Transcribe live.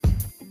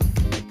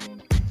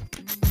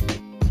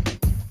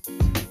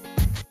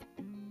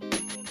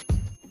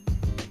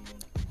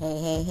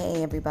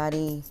Hey,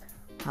 everybody.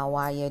 How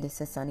are you?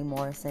 This is Sunny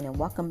Morrison, and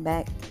welcome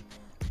back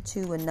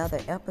to another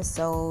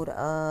episode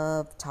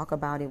of Talk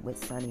About It with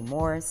Sunny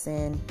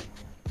Morrison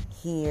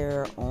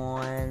here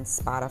on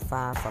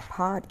Spotify for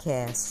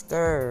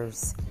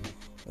podcasters.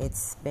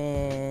 It's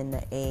been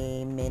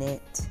a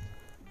minute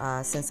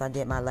since I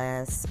did my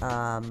last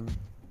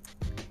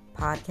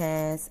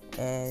podcast.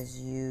 As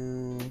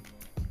you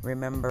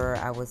remember,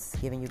 I was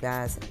giving you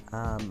guys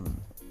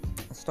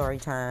story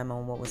time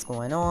on what was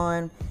going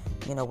on,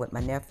 with my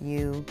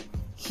nephew.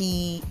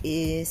 He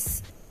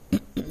is,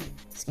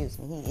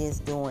 he is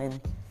doing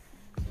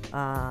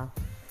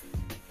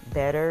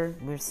better.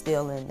 We're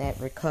still in that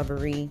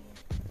recovery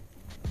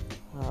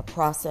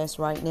process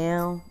right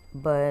now,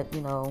 but,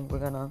 we're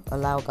going to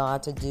allow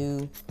God to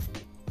do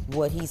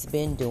what he's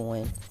been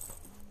doing,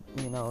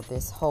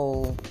 this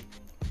whole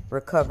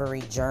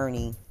recovery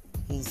journey.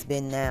 He's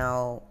been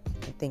now,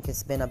 I think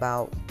it's been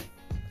about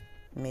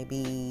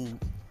maybe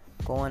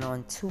going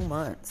on 2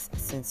 months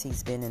since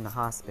he's been in the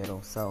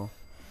hospital. So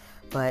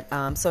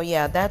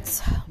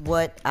that's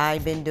what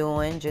I've been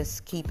doing,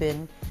 just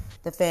keeping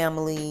the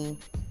family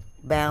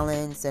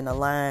balanced and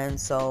aligned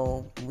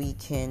so we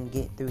can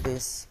get through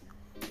this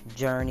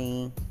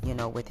journey,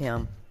 with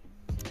him.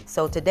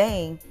 So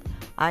today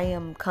I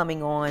am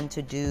coming on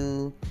to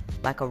do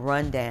like a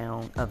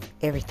rundown of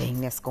everything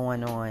that's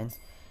going on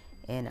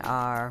in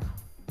our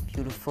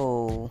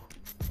beautiful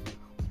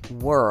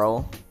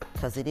world,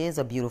 because it is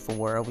a beautiful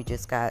world. We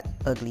just got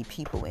ugly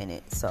people in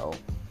it.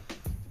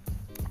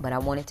 But I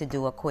wanted to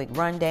do a quick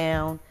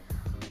rundown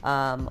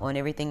on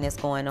everything that's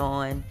going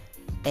on.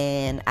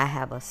 And I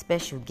have a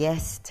special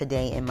guest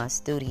today in my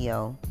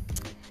studio.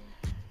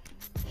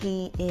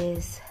 He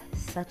is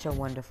such a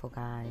wonderful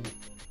guy.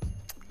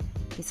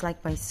 He's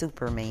like my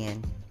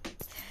Superman.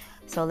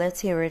 So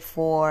let's hear it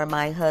for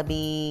my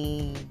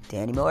hubby,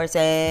 Danny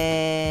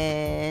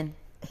Morrison.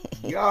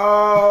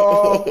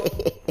 Yo!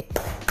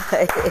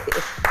 Hey,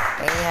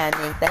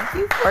 honey, thank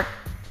you for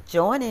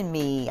joining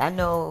me. I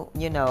know,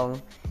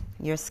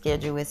 your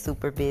schedule is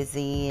super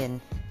busy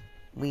and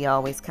we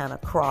always kind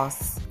of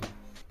cross,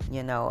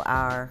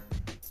 our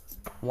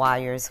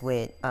wires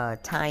with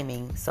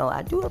timing. So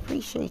I do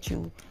appreciate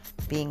you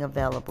being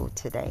available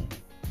today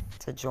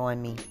to join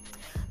me.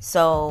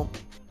 So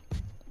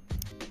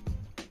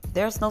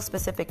there's no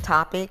specific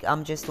topic.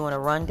 I'm just doing a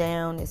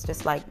rundown. It's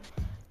just like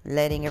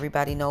letting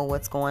everybody know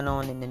what's going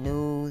on in the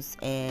news,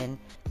 and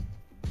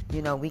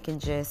we can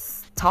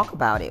just talk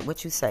about it.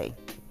 What you say?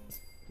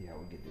 Yeah,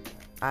 we can do that.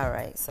 All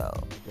right, so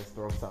just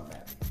throw something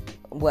at me.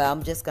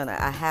 Well,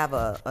 I have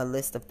a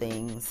list of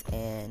things,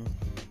 and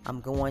I'm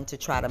going to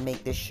try to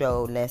make this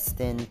show less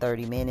than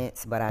 30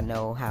 minutes, but I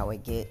know how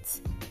it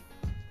gets.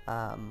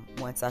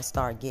 Once I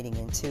start getting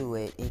into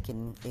it, it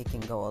can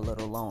go a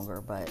little longer.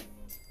 But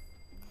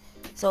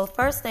so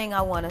first thing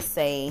I want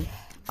to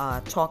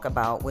talk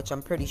about, which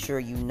I'm pretty sure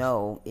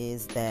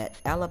is that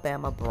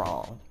Alabama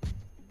brawl.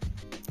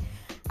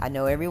 I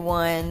know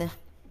everyone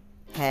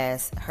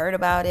has heard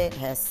about it,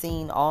 has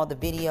seen all the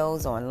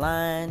videos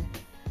online.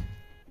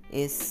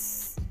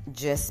 It's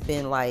just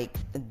been like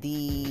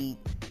the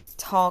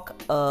talk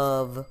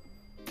of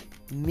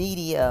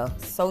media,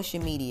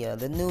 social media,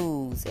 the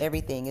news,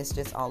 everything. It's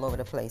just all over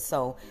the place.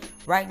 So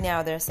right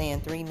now they're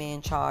saying 3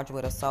 men charged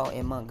with assault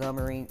in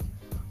Montgomery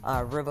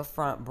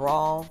riverfront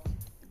brawl.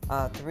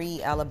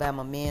 3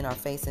 Alabama men are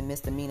facing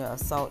misdemeanor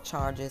assault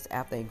charges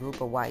after a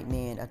group of white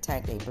men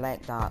attacked a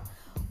black dock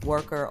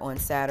worker on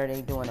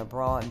Saturday during a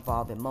brawl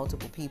involving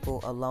multiple people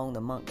along the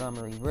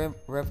Montgomery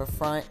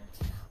riverfront.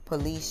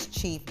 Police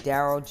Chief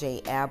Darrell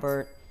J.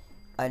 Abbott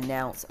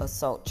announced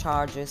assault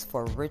charges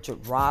for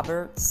Richard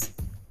Roberts,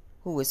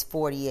 who is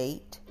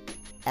 48,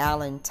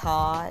 Alan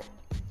Todd,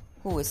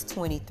 who is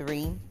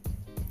 23,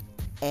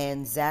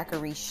 and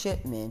Zachary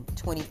Shipman,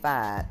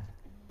 25,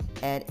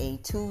 at a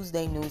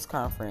Tuesday news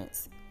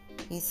conference.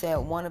 He said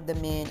one of the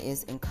men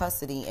is in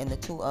custody and the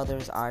 2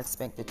 others are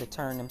expected to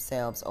turn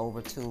themselves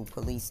over to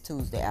police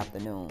Tuesday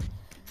afternoon.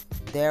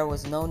 There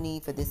was no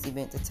need for this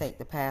event to take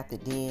the path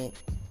it did.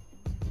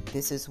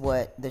 This is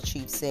what the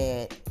chief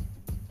said.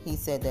 He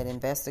said that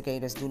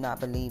investigators do not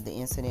believe the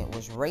incident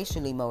was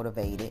racially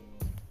motivated.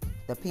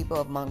 The people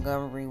of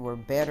Montgomery were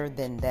better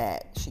than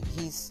that.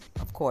 He's,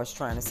 of course,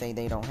 trying to say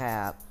they don't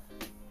have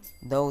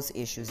those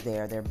issues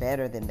there. They're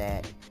better than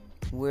that.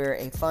 We're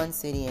a fun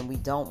city, and we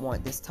don't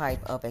want this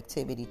type of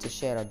activity to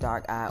shed a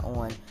dark eye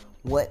on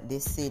what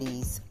this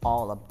city's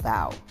all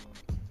about.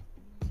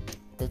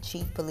 The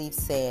chief police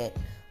said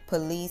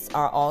police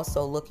are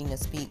also looking to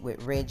speak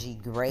with Reggie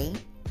Gray,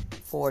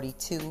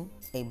 42,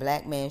 a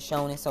black man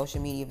shown in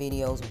social media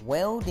videos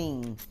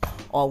wielding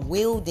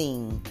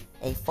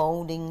a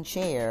folding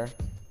chair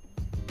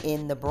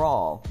in the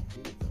brawl.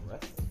 He was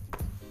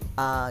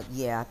arrested.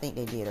 Yeah, I think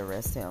they did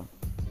arrest him.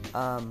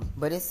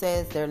 But it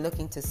says they're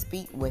looking to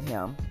speak with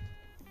him.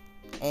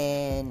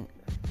 And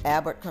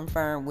Abbott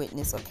confirmed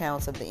witness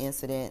accounts of the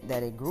incident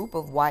that a group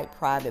of white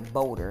private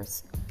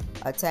boaters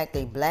attacked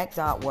a black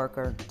dock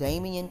worker,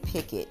 Damian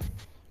Pickett,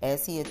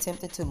 as he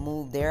attempted to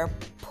move their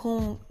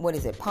what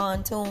is it,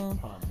 pontoon?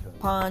 Pontoon.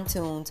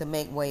 Pontoon to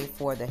make way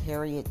for the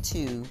Harriet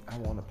II. I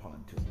want a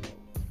pontoon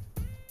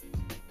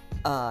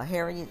boat.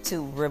 Harriet II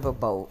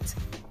riverboat.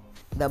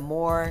 The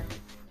more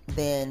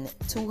than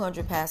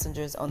 200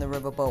 passengers on the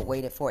riverboat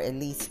waited for at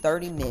least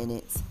 30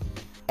 minutes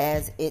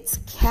as its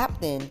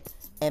captain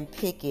and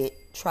picket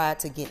tried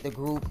to get the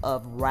group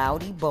of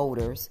rowdy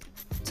boaters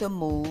to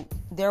move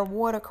their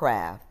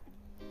watercraft.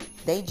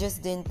 They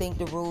just didn't think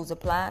the rules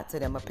applied to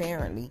them,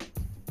 apparently.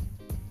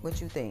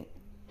 What you think?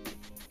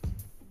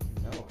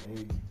 No,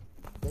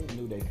 they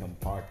knew they couldn't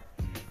park.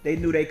 They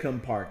knew they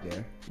couldn't park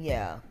there.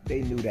 Yeah.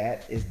 They knew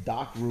that. It's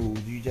dock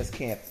rules. You just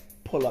can't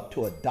pull up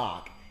to a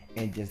dock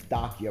and just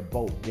dock your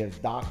boat. There's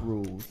dock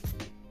rules,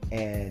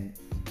 and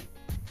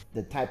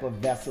the type of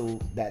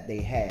vessel that they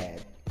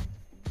had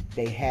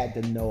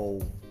to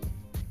know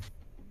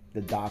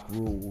the dock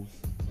rules.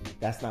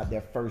 That's not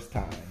their first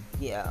time.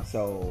 Yeah.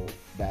 So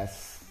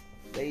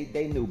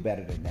they knew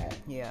better than that.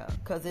 Yeah,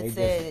 because it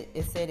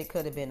said it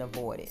could have been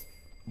avoided.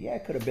 Yeah,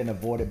 it could have been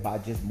avoided by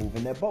just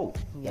moving their boat.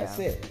 Yeah. That's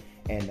it.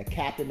 And the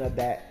captain of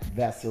that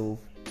vessel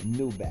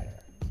knew better.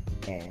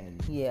 And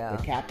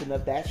the captain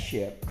of that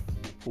ship,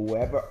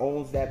 whoever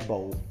owns that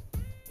boat,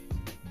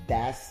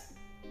 that's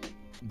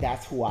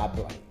who I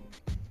blame.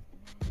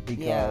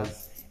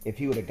 Because if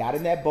he would have got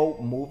in that boat,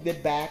 moved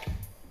it back,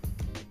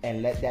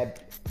 and let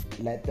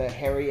the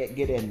Harriet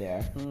get in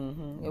there,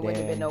 it wouldn't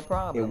have been no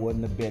problem. It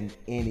wouldn't have been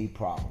any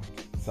problem.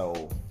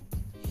 So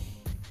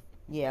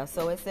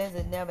so it says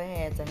it never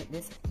had to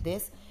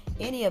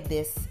any of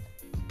this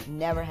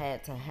never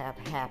had to have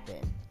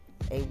happened.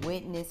 A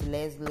witness,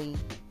 Leslie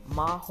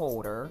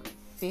Marholder,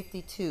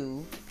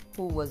 52,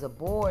 who was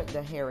aboard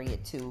the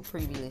Harriet II,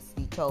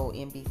 previously told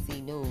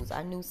NBC News,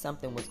 "I knew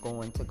something was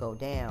going to go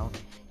down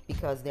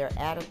because their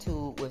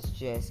attitude was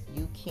just,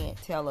 you can't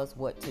tell us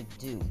what to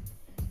do.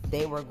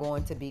 They were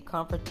going to be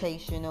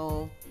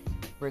confrontational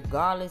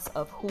regardless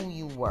of who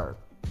you were."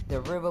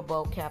 The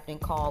riverboat captain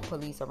called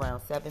police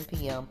around 7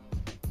 p.m.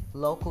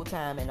 local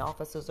time, and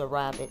officers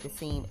arrived at the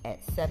scene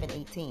at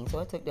 7:18. So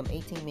it took them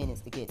 18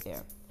 minutes to get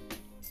there.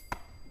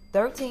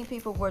 13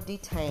 people were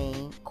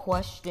detained,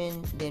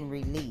 questioned, then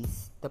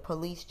released. The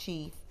police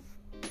chief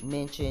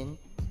mentioned,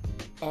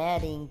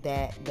 adding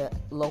that the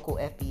local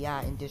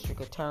FBI and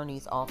district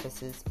attorney's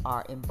offices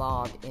are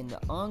involved in the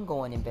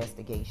ongoing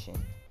investigation.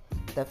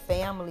 The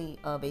family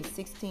of a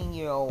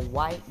 16-year-old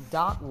white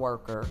dock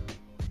worker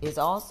is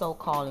also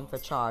calling for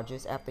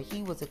charges after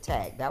he was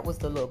attacked. That was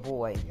the little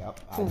boy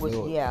who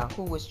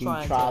was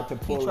trying to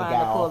pull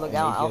the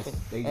guy off,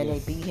 and they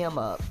beat him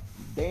up.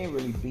 They didn't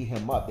really beat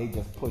him up. They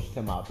just pushed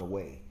him out the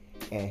way,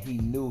 and he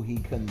knew he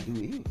couldn't do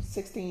it. He was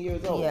 16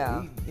 years old.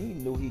 Yeah. He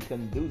knew he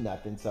couldn't do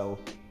nothing, so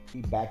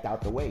he backed out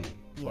the way.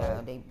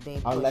 Yeah, but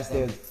they unless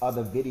there's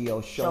other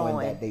videos showing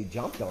that they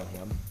jumped on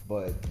him,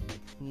 but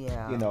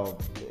you know,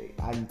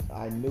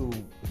 I knew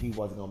he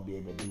wasn't gonna be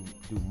able to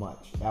do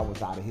much. That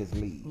was out of his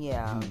league.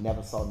 Yeah, he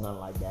never saw nothing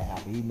like that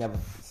happen. He never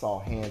saw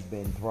hands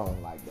being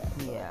thrown like that.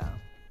 So. Yeah,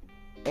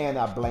 and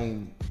I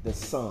blame the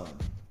son,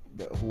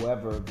 it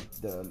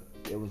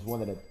was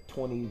one of the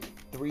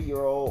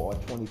 23-year-old or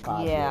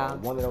 25-year-old. Yeah.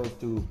 One of those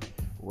two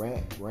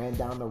ran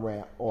down the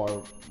ramp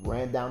or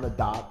ran down the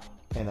dock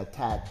and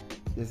attacked.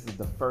 This is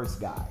the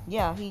first guy.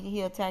 Yeah,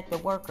 he attacked the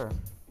worker.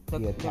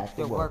 He attacked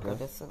the worker,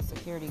 the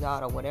security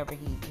guard, or whatever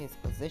his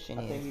position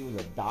is. I think he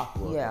was a dock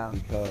worker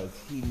because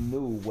he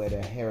knew where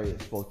the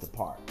Harriet's supposed to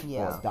park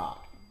or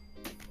dock.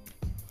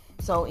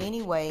 So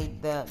anyway,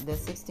 the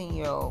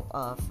 16-year-old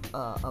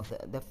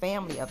the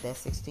family of that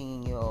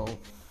 16-year-old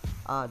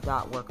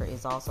dock worker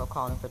is also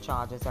calling for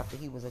charges after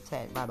he was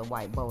attacked by the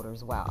white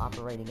boaters while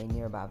operating a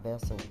nearby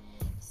vessel.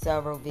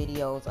 Several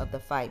videos of the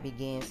fight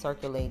began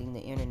circulating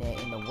the internet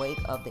in the wake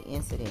of the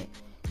incident.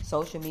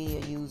 Social media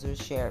users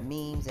shared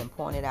memes and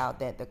pointed out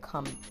that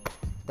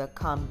the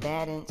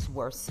combatants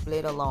were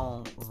split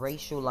along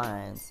racial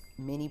lines.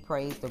 Many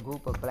praised a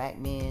group of black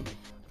men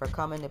for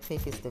coming to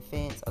pick its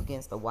defense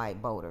against the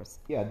white boaters.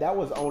 Yeah, that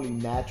was only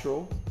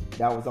natural.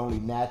 That was only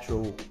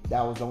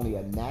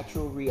a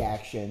natural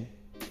reaction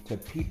to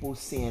people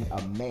seeing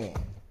a man.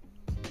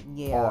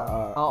 Yeah,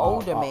 or an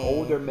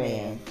older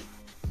man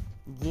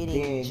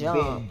being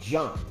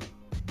jumped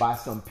by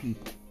some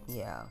people.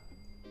 Yeah.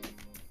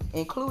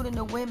 Including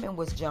the women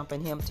was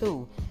jumping him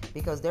too,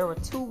 because there were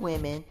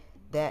three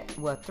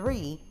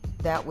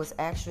that was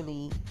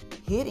actually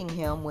hitting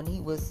him when he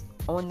was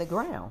on the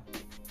ground.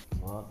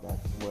 Well,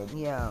 that's what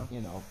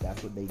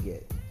that's what they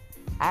get.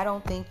 I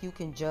don't think you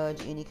can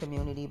judge any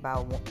community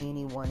by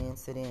any one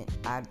incident.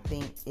 I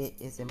think it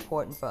is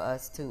important for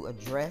us to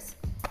address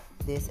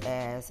this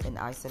as an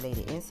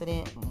isolated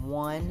incident,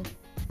 one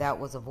that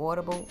was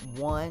avoidable,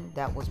 one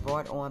that was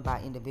brought on by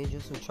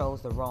individuals who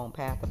chose the wrong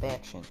path of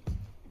action.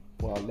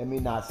 Well, let me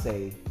not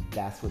say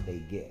that's what they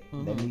get.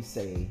 Mm-hmm. Let me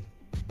say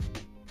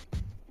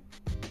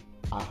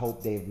I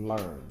hope they've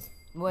learned.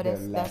 Well,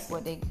 that's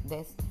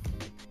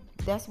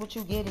what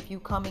you get if you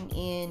coming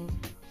in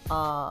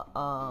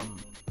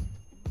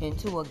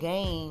into a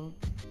game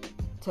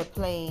to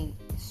play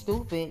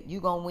stupid, you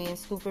gonna win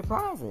stupid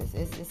prizes.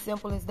 It's as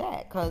simple as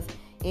that, because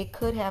it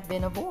could have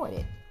been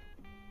avoided.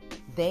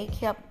 They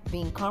kept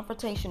being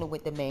confrontational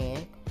with the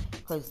man,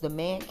 because the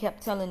man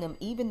kept telling them,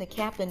 even the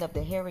captain of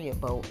the Harriet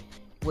boat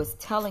was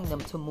telling them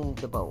to move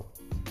the boat.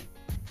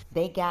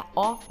 They got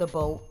off the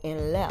boat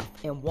and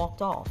left and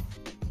walked off.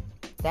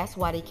 That's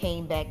why they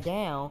came back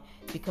down,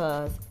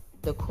 because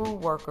the crew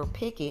worker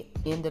Pickett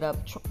ended up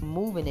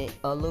moving it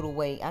a little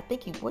way. I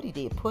think he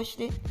did,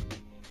 pushed it.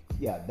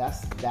 Yeah,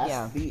 that's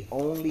the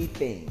only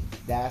thing.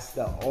 That's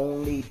the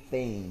only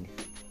thing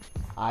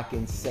I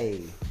can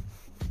say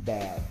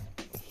that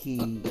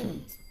he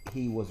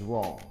was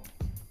wrong.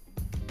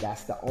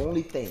 That's the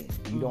only thing.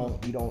 You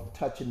don't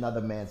touch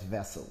another man's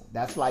vessel.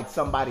 That's like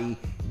somebody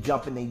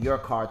jumping in your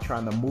car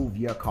trying to move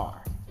your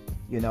car.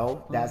 You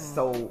know, that's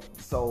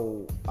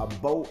so a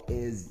boat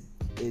is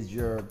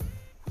your.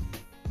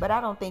 But I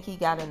don't think he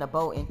got in the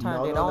boat and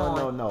turned it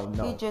on.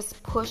 No. He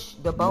just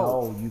pushed the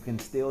boat. No, you can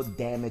still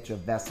damage a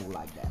vessel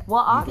like that.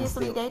 Well,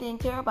 obviously they didn't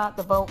care about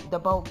the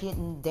boat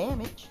getting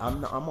damaged.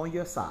 I'm on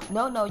your side.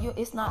 No,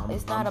 it's not.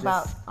 It's not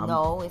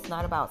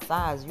about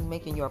size. You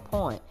making your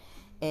point,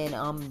 and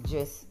I'm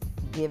just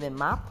giving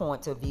my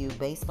point of view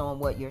based on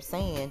what you're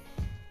saying,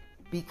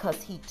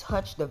 because he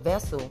touched the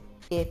vessel.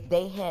 If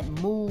they had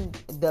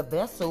moved the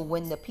vessel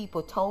when the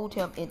people told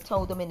them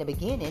in the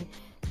beginning,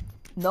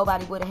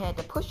 nobody would have had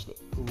to push it.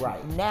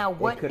 Right. Now,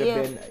 what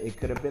it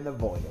could have been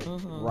avoided.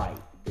 Right.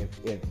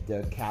 If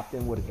the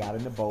captain would have got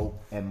in the boat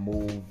and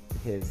moved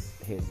his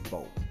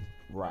boat.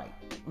 Right.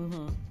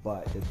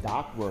 But the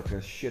dock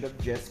workers should have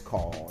just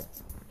called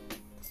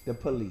the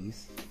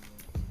police,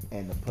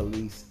 and the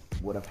police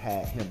would have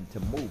had him to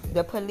move it.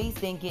 The police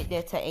didn't get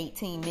there till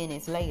 18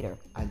 minutes later.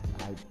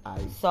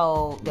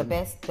 So the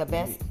best. Let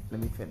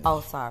me finish.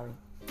 Oh, sorry.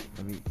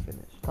 Let me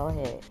finish. Go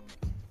ahead.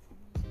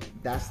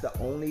 That's the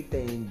only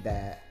thing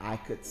that I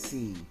could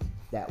see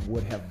that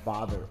would have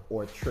bothered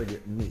or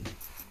triggered me.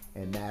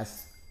 And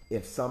that's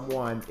if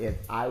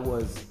I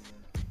was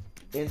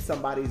in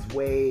somebody's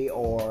way,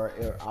 or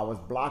I was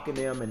blocking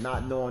them and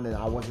not knowing that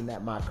I wasn't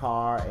at my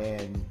car,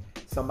 and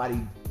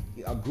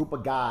a group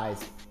of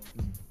guys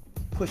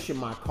pushing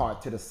my car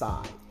to the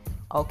side.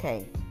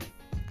 Okay.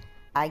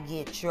 I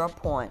get your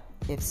point.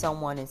 If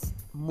someone is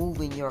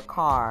moving your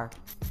car,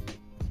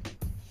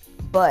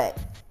 but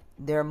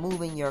they're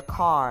moving your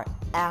car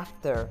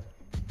after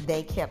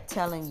they kept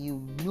telling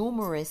you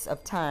numerous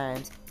of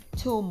times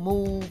to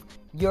move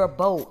your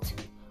boat.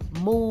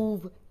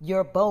 Move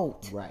your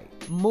boat. Right.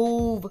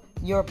 Move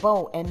your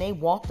boat. And they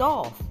walked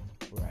off.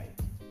 Right.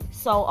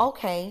 So,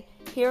 okay,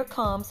 here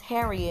comes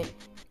Harriet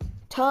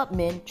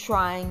Tubman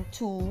trying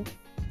to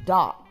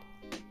dock.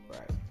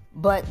 Right.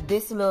 But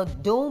this little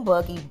dune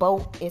buggy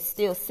boat is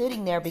still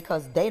sitting there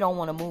because they don't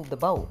want to move the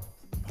boat.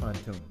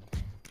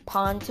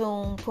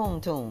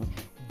 Pontoon.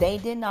 They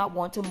did not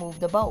want to move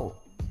the boat.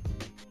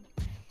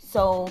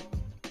 So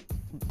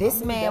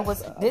this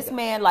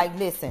man like,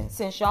 listen,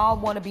 since y'all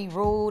want to be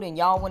rude and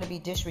y'all want to be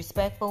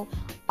disrespectful,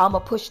 I'm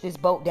going to push this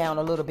boat down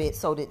a little bit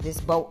so that this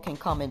boat can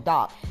come and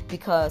dock,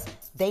 because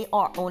they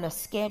are on a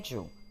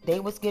schedule. They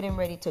was getting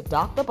ready to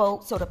dock the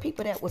boat, so the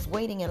people that was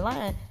waiting in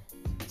line,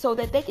 so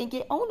that they can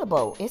get on the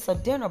boat. It's a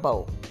dinner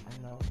boat.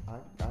 I know.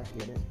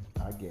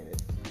 I get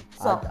it.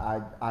 So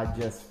I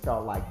just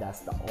felt like that's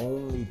the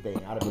only thing.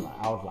 I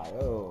was like,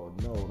 oh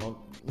no,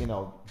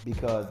 don't,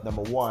 because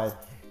number one,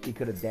 he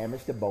could have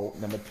damaged the boat.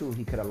 Number two,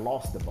 he could have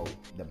lost the boat.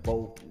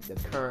 The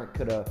current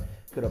could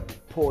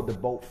have pulled the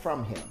boat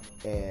from him,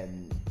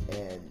 and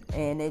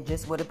it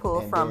just would have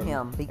pulled from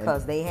him,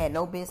 because they had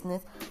no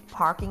business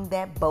parking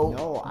that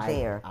boat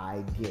there.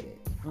 I get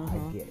it. I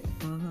get it.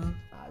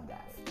 I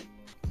got it.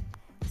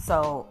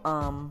 So,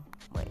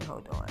 wait,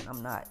 hold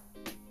on.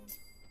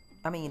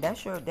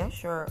 That's your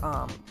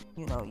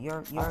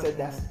your. I said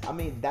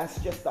that's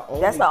just the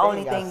only. That's the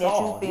only thing that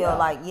you feel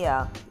like,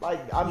 yeah.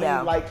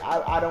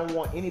 I don't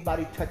want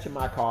anybody touching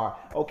my car.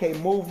 Okay,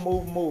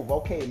 move.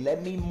 Okay,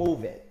 let me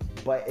move it.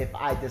 But if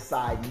I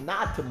decide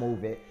not to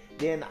move it,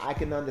 then I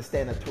can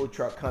understand a tow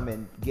truck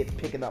coming,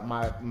 picking up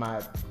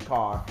my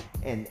car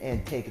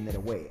and taking it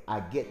away.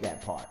 I get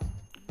that part.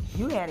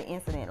 You had an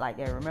incident like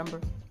that, remember?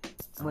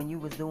 When you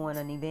was doing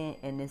an event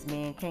and this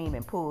man came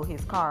and pulled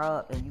his car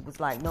up, and you was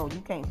like, no,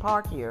 you can't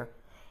park here.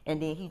 And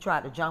then he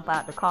tried to jump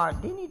out the car.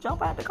 Didn't he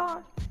jump out the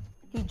car?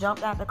 He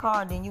jumped out the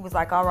car, and then you was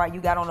like, all right,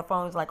 you got on the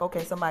phone. It's like,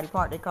 okay, somebody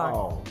parked their car.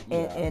 Oh,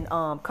 yeah. And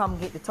come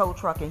get the tow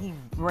truck. And he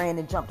ran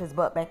and jumped his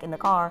butt back in the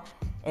car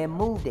and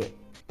moved it.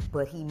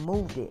 But he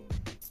moved it.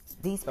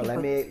 So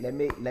let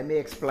me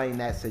explain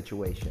that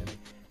situation.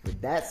 With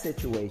that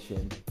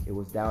situation, it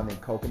was down in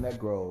Coconut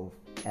Grove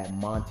at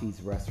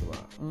Monty's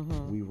restaurant.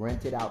 We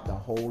rented out the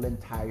whole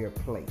entire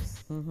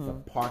place, the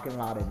parking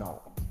lot and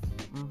all,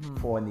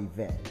 for an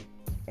event.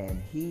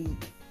 And he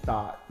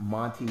thought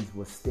Monty's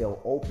was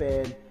still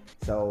open,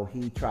 so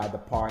he tried to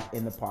park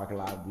in the parking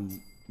lot.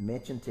 We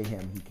mentioned to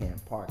him he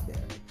can't park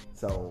there.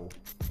 So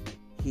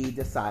he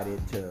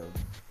decided to,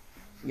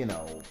 you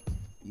know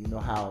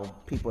how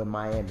people in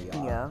Miami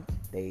are. Yeah.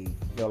 They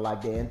feel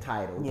like they're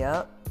entitled.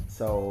 Yep.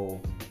 So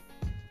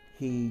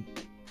he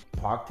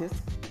parked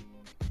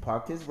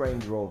his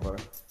Range Rover,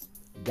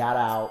 got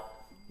out,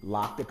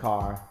 locked the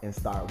car, and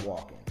started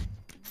walking.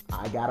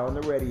 I got on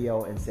the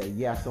radio and said,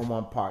 "Yeah,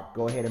 someone parked.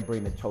 Go ahead and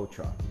bring the tow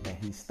truck." And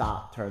he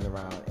stopped, turned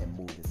around, and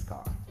moved his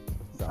car.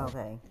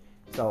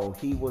 So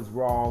he was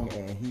wrong,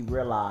 and he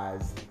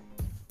realized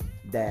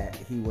that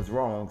he was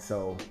wrong.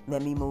 So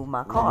let me move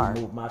my car.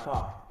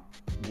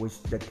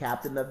 Which the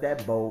captain of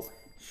that boat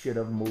should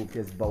have moved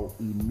his boat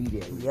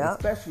immediately. Yep.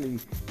 Especially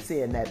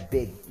seeing that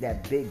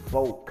big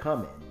boat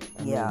coming.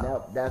 I mean,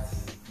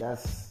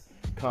 that's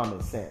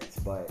common sense.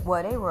 But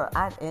they were,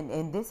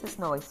 and this is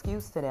no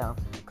excuse to them,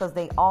 because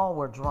they all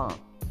were drunk.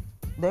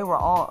 They were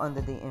all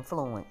under the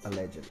influence.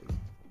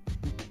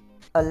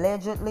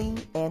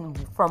 Allegedly, and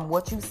from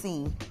what you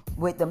see,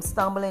 with them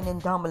stumbling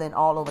and dumbling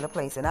all over the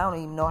place, and I don't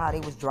even know how they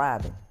was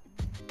driving.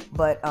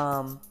 But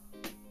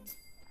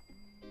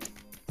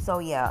so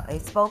yeah, a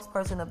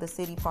spokesperson of the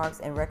City Parks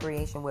and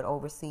Recreation, which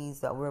oversees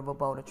the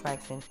riverboat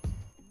attraction,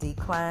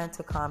 declined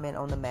to comment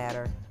on the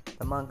matter.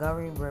 The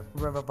Montgomery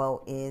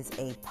Riverboat is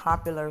a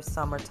popular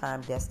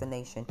summertime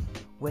destination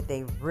with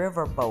a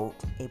riverboat,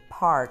 a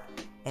park,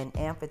 an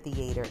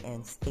amphitheater,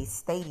 and a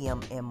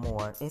stadium, and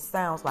more. It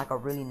sounds like a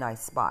really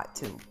nice spot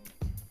too.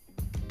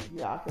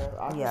 Yeah, I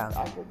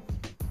could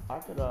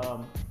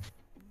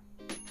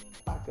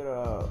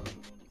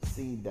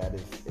see that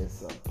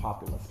it's a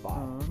popular spot.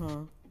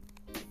 Mm-hmm.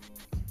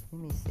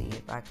 Let me see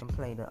if I can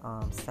play the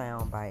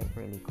sound bite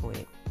really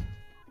quick.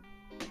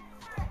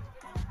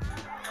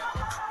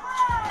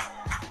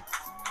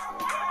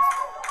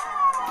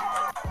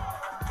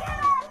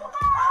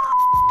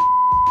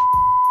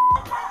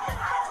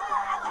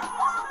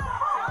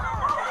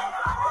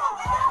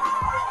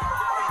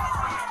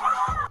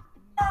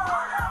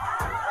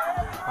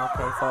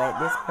 So at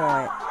this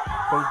point,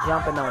 they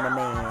jumping on the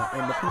man,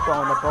 and the people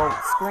on the boat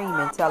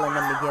screaming, telling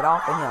them to get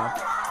off of him.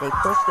 They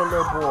pushed the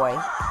little boy,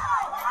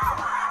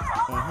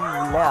 and he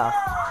left.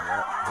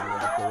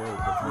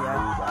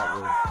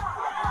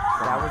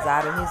 That was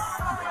out of his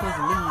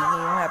league. He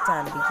didn't have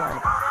time to be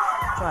trying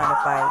to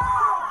fight.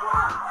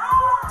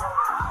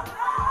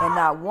 And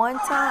not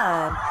one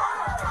time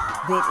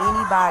did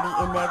anybody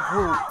in that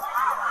group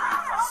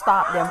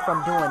stop them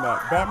from doing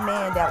that. That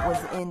man that was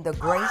in the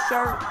gray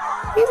shirt,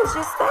 he was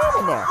just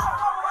standing there.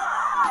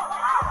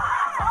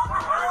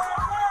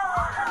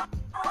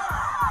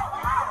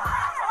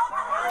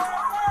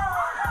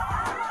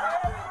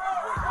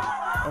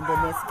 And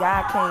then this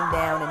guy came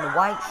down in the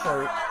white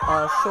shirt,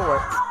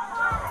 shorts.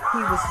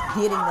 He was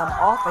getting them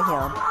off of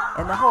him.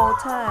 And the whole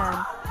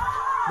time,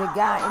 the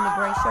guy in the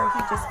gray shirt,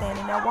 he just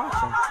standing there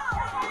watching.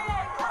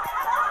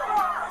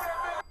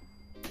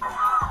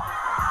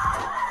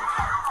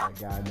 That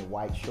guy in the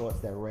white shorts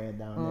that ran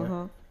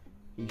down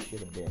there, he should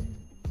have been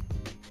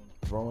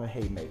throwing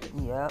haymakers.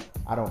 Yep.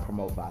 I don't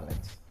promote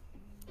violence.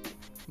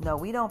 No,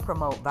 we don't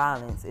promote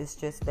violence. It's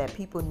just that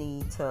people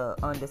need to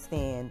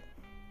understand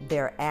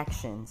their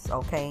actions,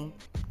 okay?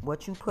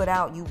 What you put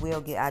out, you will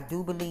get. I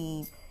do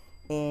believe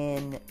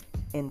in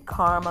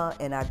karma,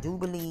 and I do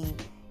believe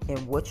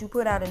in what you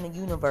put out in the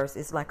universe.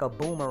 It's like a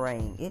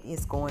boomerang. It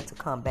is going to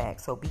come back.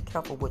 So be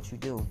careful what you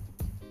do.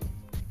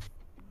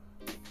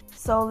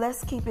 So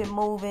let's keep it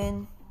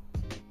moving.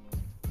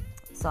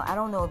 So I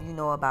don't know if you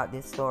know about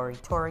this story.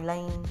 Tory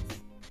Laenz.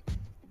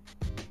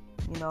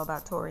 You know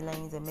about Tory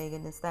Laenz and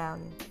Megan Thee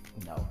Stallion?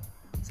 No.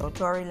 So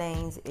Tory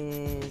Laenz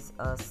is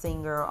a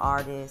singer,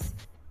 artist,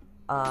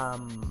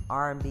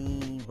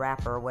 R&B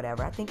rapper,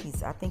 whatever. I think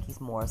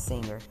he's more a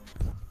singer.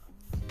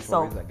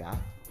 Tory's a guy.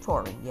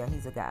 Tory, yeah,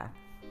 he's a guy.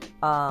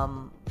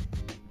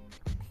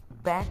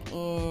 Back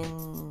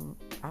in,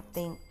 I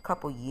think, a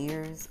couple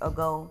years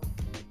ago,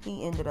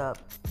 he ended up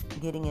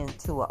getting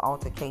into an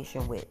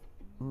altercation with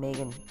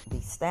Megan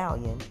Thee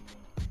Stallion,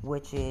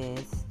 which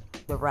is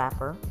the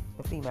rapper,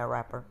 the female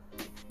rapper.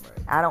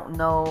 Right. I don't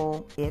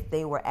know if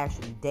they were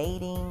actually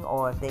dating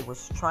or if they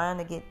was trying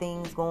to get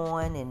things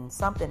going, and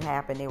something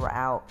happened. They were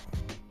out,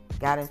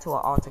 got into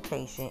an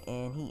altercation,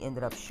 and he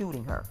ended up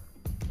shooting her.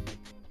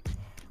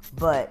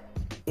 But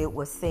it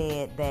was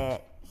said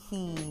that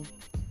he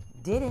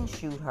didn't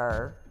shoot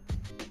her.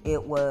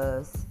 It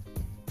was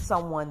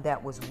someone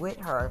that was with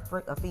her,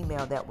 a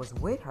female that was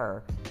with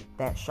her,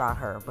 that shot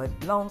her. But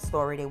long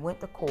story, they went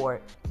to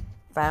court,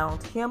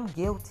 found him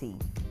guilty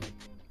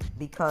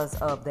because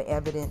of the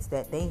evidence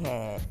that they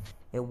had.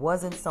 It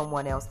wasn't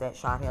someone else that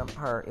shot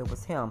her. It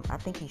was him. I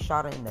think he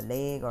shot her in the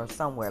leg or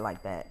somewhere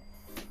like that.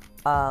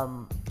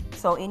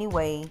 So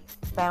anyway,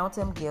 found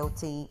him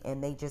guilty,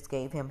 and they just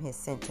gave him his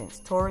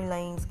sentence. Tory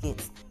Laenz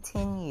gets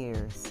 10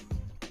 years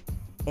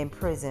in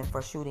prison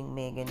for shooting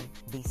Megan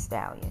Thee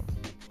Stallion.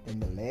 In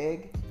the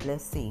leg?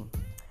 Let's see.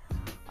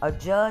 A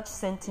judge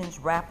sentenced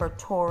rapper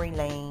Tory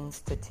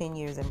Laenz to 10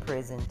 years in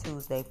prison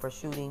Tuesday for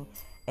shooting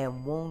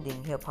and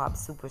wounding hip-hop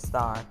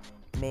superstar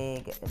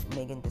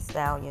Megan Thee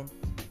Stallion.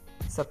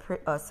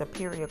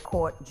 Superior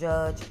Court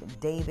Judge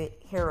David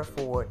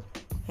Hereford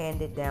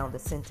handed down the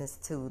sentence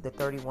to the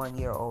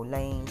 31-year-old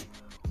Laenz,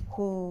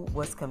 who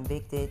was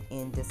convicted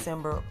in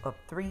December of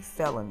 3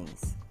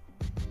 felonies.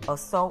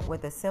 assault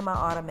with a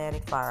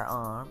semi-automatic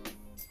firearm,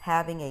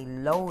 having a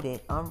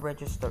loaded,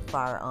 unregistered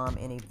firearm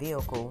in a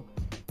vehicle,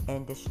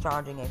 and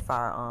discharging a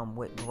firearm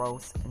with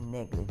gross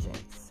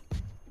negligence.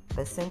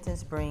 The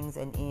sentence brings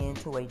an end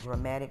to a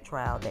dramatic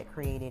trial that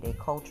created a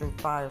cultural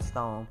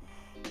firestorm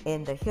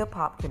in the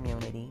hip-hop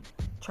community,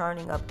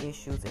 churning up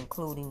issues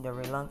including the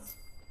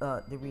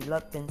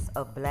reluctance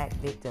of black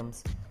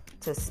victims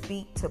to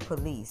speak to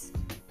police,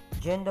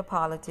 gender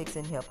politics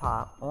in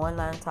hip-hop,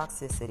 online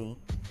toxicity,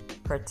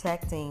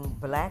 protecting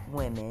black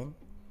women,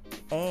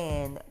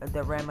 and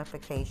the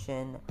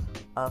ramification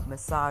of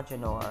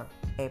misogynoir,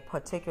 a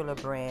particular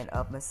brand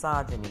of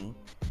misogyny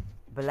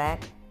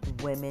black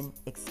women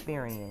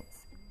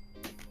experience.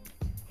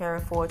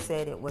 Hereford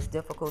said it was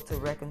difficult to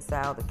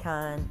reconcile the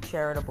kind,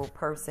 charitable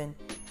person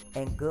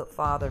and good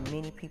father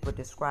many people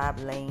describe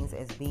Laenz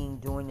as being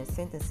during the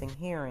sentencing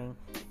hearing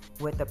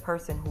with the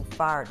person who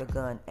fired the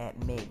gun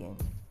at Megan.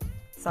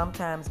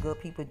 Sometimes good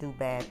people do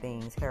bad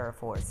things,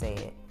 Hereford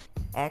said.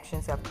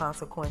 Actions have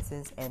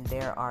consequences, and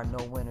there are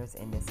no winners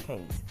in this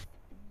case.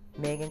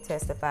 Megan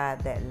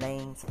testified that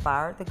Laenz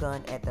fired the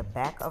gun at the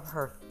back of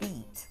her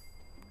feet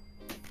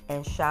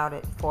and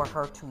shouted for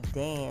her to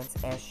dance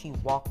as she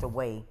walked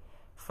away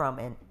from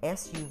an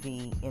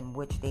SUV in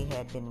which they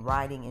had been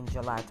riding in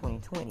July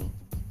 2020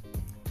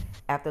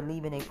 after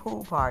leaving a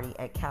pool party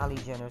at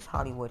Kylie Jenner's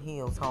Hollywood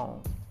Hills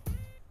home.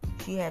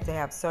 She had to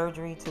have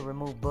surgery to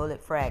remove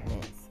bullet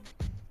fragments.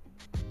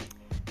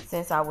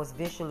 Since I was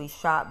viciously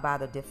shot by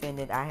the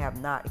defendant, I have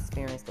not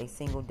experienced a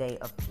single day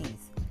of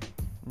peace,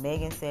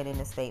 Megan said in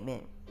a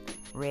statement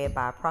read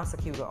by a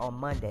prosecutor on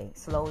Monday.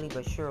 Slowly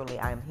but surely,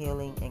 I am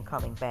healing and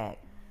coming back,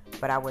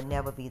 but I will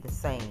never be the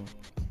same.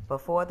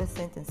 Before the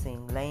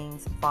sentencing,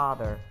 Laen's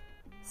father,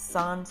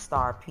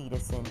 Sunstar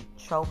Peterson,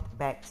 choked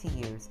back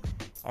tears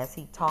as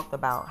he talked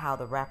about how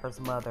the rapper's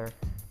mother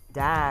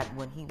died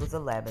when he was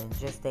 11,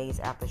 just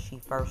days after she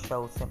first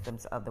showed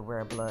symptoms of the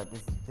rare blood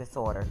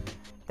disorder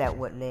that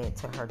would lead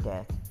to her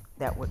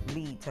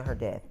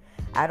death.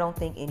 I don't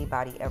think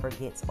anybody ever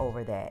gets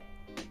over that,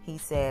 he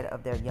said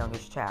of their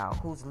youngest child,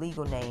 whose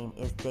legal name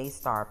is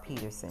Daystar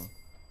Peterson.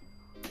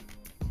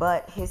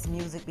 But his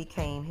music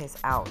became his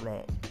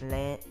outlet.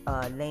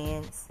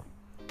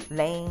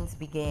 Laenz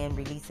began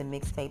releasing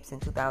mixtapes in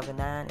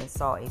 2009 and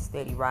saw a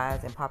steady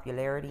rise in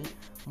popularity,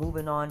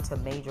 moving on to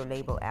major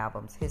label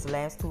albums. His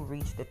last two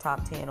reached the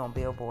top 10 on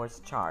Billboard's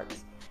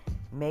charts.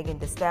 Megan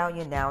Thee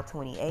Stallion, now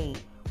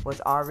 28,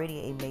 was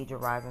already a major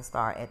rising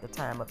star at the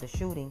time of the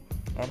shooting,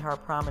 and her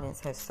prominence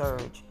has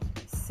surged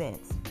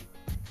since.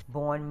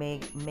 Born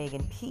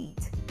Megan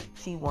Pete,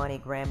 she won a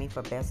Grammy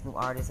for Best New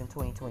Artist in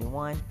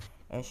 2021,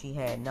 and she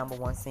had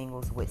 #1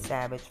 singles with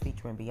Savage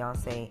featuring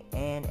Beyonce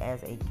and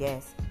as a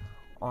guest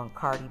on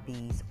Cardi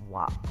B's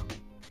WAP.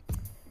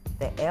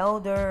 The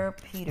elder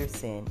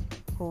Peterson,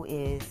 who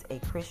is a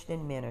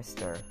Christian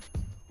minister,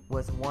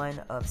 was one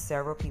of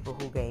several people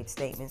who gave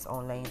statements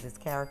on Laenz'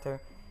 character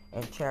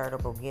and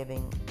charitable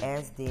giving,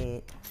 as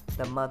did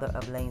the mother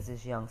of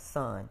Laenz' young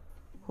son,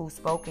 who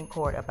spoke in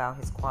court about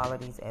his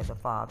qualities as a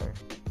father.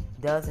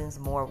 Dozens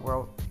more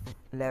wrote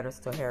letters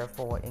to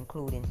Hereford,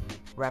 including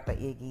rapper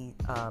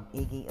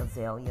Iggy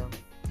Azalea,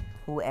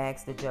 who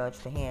asked the judge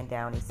to hand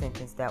down a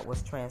sentence that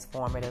was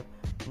transformative,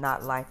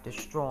 not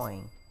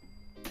life-destroying.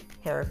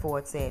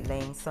 Hereford said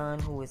Laen's son,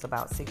 who is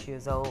about 6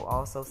 years old,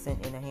 also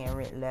sent in a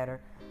handwritten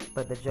letter,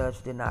 but the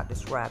judge did not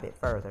describe it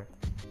further.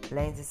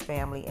 Laenz'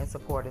 family and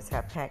supporters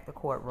have packed the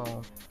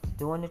courtroom.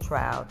 During the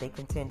trial, they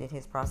contended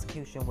his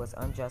prosecution was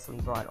unjustly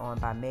brought on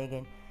by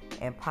Megan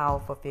and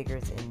powerful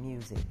figures in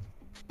music.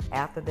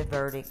 After the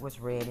verdict was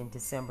read in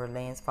December,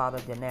 Laen's father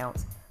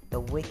denounced the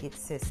wicked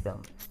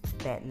system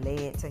that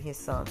led to his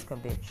son's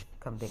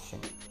conviction.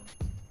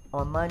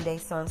 On Monday,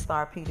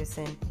 Sunstar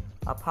Peterson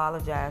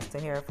apologized to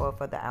Hereford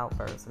for the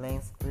outburst.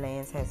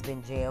 Laenz has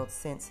been jailed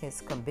since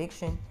his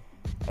conviction.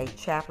 A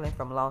chaplain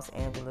from Los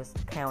Angeles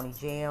County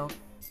Jail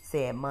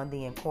said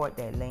Monday in court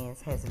that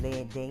Laenz has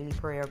led daily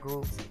prayer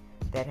groups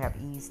that have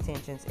eased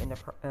tensions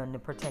in the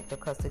protective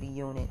custody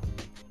unit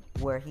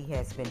where he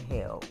has been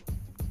held.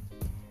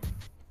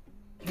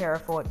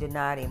 Hereford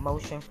denied a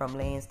motion from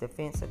Laenz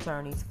defense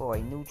attorneys for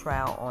a new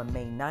trial on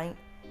May 9th.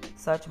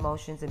 Such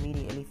motions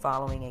immediately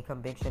following a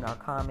conviction are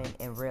common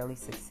and rarely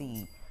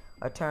succeed.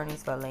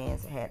 Attorneys for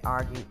Laenz had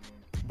argued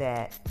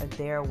that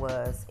there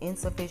was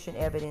insufficient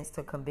evidence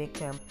to convict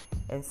him,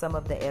 and some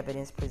of the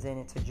evidence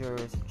presented to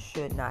jurors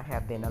should not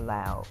have been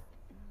allowed.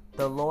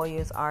 The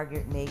lawyers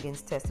argued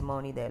Megan's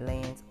testimony that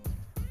Laenz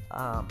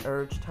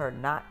urged her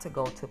not to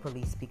go to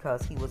police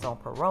because he was on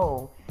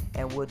parole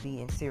and would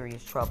be in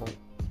serious trouble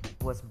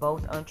was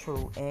both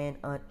untrue and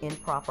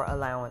improper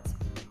allowance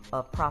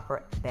of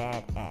proper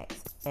bad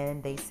acts.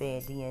 And they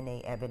said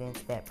DNA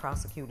evidence that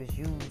prosecutors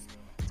used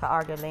to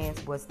argue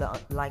Laenz was the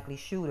likely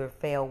shooter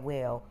fell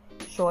well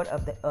short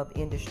of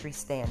industry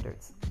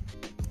standards.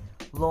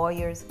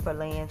 Lawyers for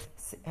Laenz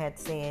had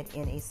said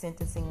in a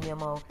sentencing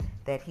memo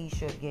that he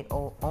should get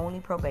only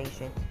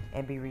probation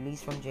and be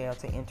released from jail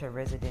to enter a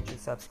residential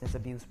substance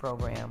abuse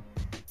program.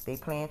 They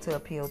plan to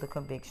appeal the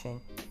conviction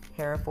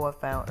Hereford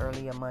found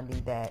earlier Monday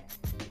that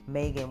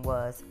Megan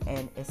was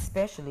an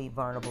especially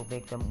vulnerable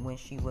victim when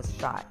she was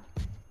shot,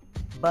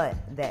 but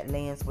that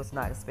Laenz was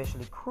not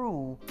especially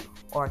cruel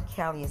or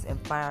callous in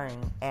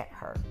firing at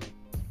her.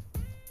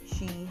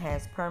 She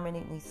has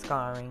permanently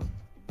scarring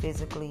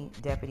physically,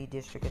 Deputy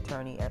District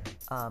Attorney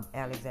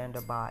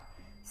Alexander Bott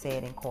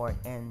said in court,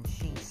 and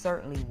she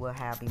certainly will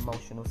have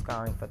emotional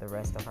scarring for the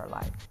rest of her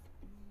life.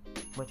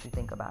 What you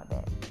think about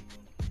that?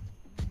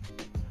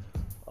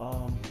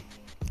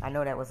 I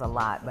know that was a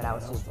lot, but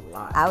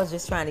yeah, I was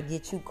just trying to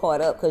get you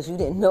caught up because you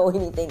didn't know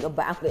anything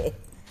about it.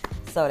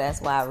 So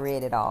that's why I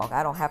read it all.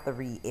 I don't have to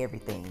read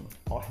everything.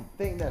 The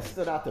thing that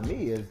stood out to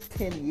me is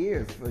 10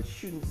 years for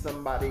shooting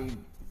somebody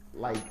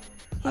like...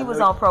 He was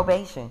on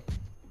probation.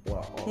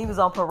 Well, he was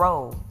on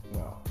parole.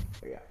 Well,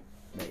 yeah,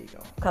 there you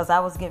go. Because I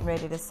was getting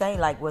ready to say,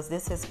 like, was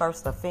this his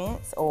first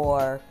offense?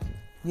 Or,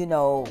 you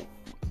know,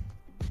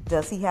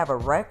 does he have a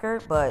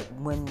record? But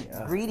when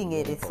reading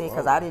it, it said,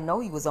 because I didn't know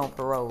he was on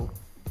parole.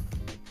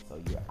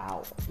 So you're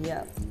out.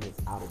 Yeah. He was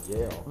out of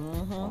jail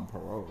on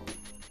parole.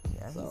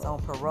 Yeah, so, he's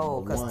on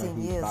parole because 10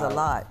 years is a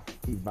lot.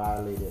 He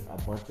violated a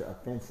bunch of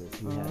offenses.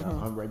 He had an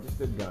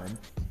unregistered gun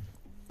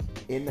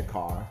in the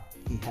car.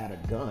 He had a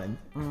gun.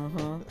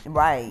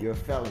 Right. You're a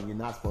felon. You're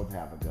not supposed to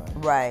have a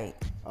gun. Right.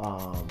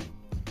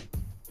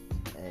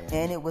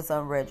 And it was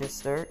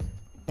unregistered.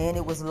 And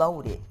it was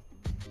loaded.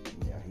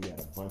 Yeah, he had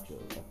a bunch of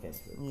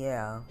offenses.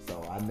 Yeah.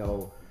 So I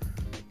know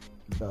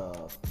the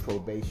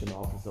probation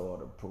officer or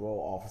the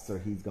parole officer,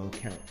 he's going to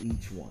count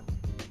each one.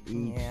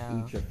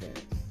 Each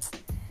offense.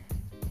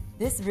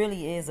 This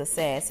really is a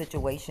sad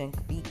situation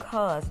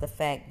because the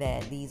fact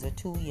that these are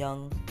two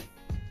young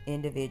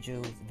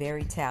individuals,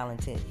 very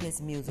talented.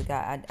 His music,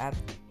 I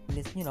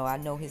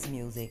know his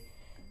music.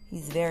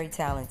 He's very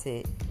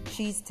talented.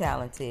 She's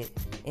talented.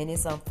 And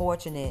it's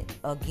unfortunate,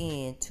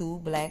 again, two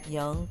black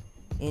young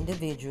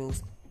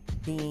individuals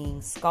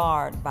being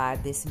scarred by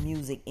this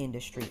music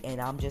industry. And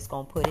I'm just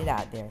going to put it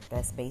out there.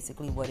 That's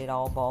basically what it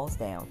all boils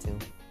down to.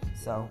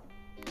 So...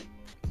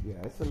 yeah,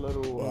 it's a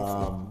little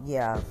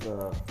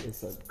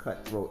it's a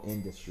cutthroat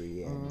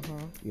industry,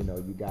 and you know,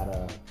 you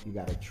gotta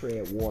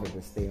tread water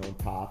to stay on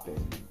top,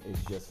 and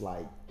it's just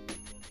like,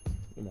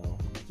 you know,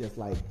 just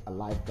like a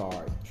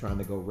lifeguard trying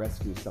to go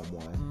rescue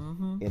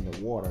someone in the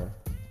water,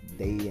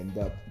 they end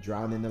up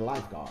drowning the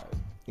lifeguard,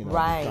 you know,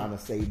 trying to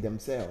save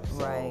themselves.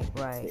 So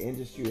right. The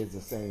industry is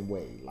the same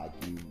way. Like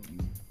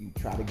you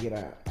try to get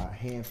a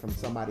hand from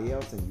somebody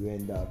else, and you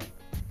end up,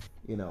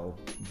 you know,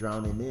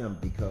 drowning them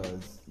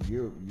because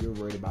you're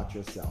worried about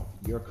yourself,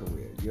 your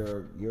career,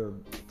 your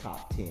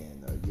top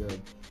 10 or your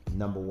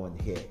number one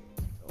hit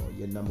or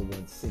your number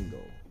one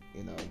single,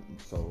 you know.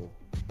 So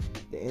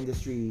the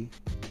industry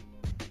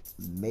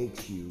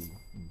makes you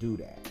do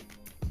that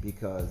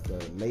because the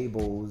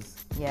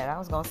labels. Yeah, I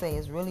was gonna say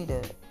it's really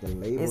the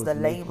labels.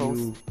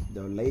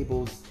 The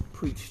labels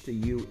preach to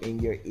you in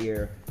your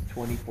ear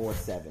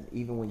 24/7,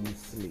 even when you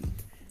sleep.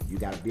 You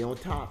gotta be on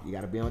top. You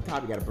gotta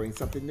bring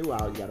something new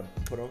out. You gotta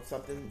put on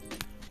something.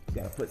 You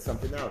gotta put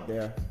something out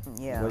there.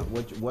 Yeah.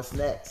 What's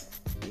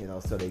next? You know,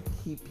 so they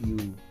keep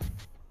you,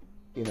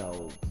 you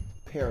know,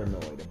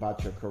 paranoid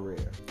about your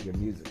career, your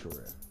music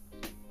career.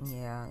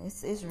 Yeah,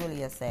 it's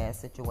really a sad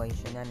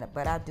situation,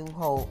 but I do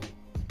hope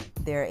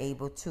they're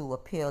able to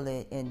appeal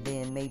it and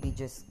then maybe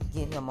just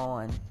get him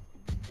on,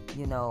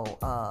 you know,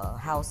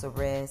 house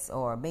arrest,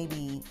 or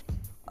maybe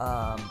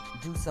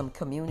do some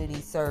community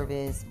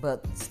service,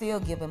 but still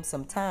give him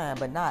some time,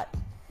 but not.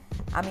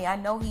 I mean, I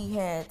know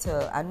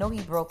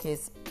he broke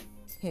his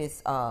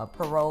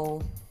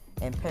parole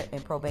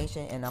and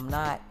probation, and I'm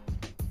not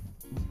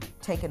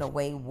taking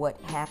away what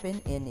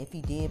happened. And if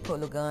he did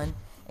pull a gun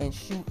and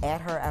shoot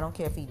at her, I don't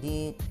care if he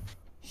did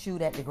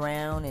shoot at the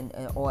ground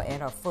or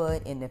at her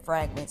foot and the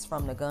fragments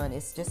from the gun.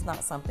 It's just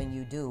not something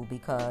you do,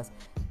 because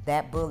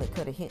that bullet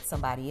could have hit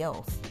somebody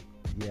else.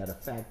 Yeah, the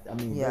fact, I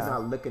mean, they're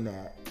not looking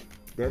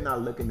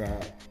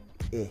at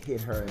it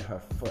hit her in her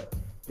foot.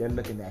 They're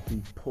looking at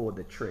he pulled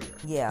the trigger.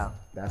 Yeah.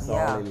 That's all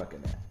they're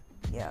looking at.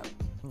 Yeah.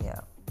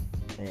 Yeah.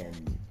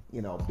 And,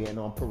 you know, being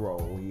on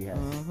parole,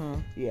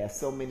 he has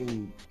so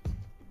many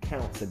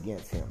counts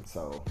against him.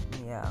 So,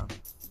 yeah.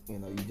 You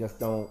know, you just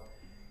don't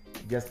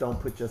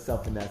put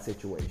yourself in that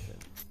situation.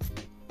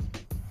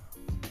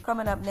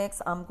 Coming up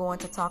next, I'm going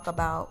to talk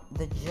about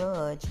the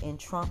judge in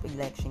Trump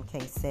election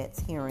case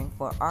sets hearing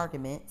for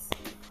arguments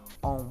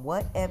on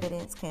what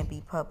evidence can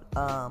be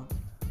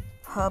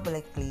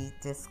publicly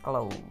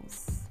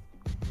disclosed.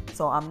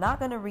 So I'm not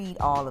going to read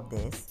all of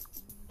this.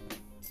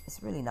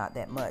 It's really not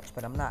that much,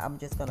 but I'm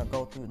just going to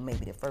go through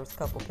maybe the first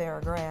couple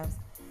paragraphs.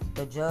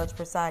 The judge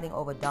presiding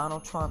over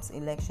Donald Trump's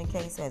election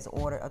case has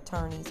ordered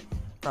attorneys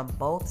from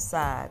both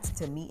sides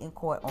to meet in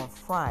court on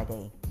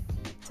Friday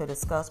to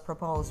discuss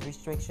proposed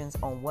restrictions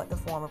on what the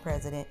former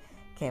president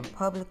can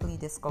publicly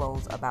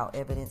disclose about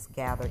evidence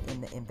gathered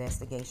in the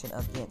investigation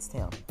against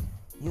him.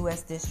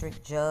 U.S.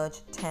 District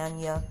Judge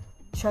Tanya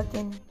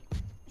Chutkan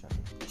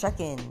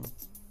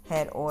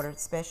had ordered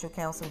special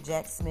counsel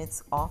Jack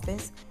Smith's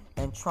office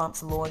and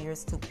Trump's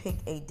lawyers to pick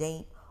a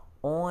date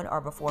on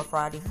or before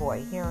Friday for a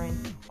hearing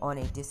on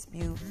a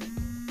dispute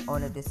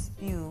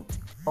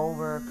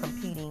over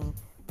competing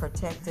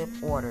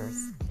protective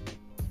orders.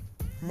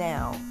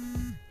 Now,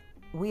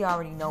 we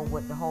already know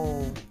what the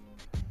whole,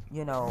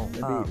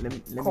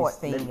 court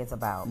thing is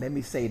about. Let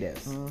me say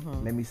this.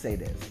 Let me say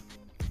this.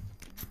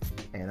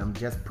 And I'm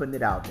just putting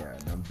it out there,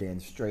 and I'm being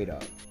straight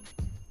up.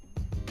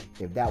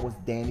 If that was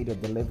Danny, the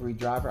delivery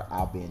driver,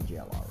 I'll be in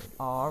jail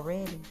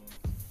already.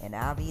 And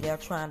I'll be there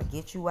trying to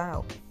get you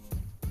out.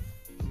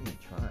 You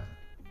ain't trying.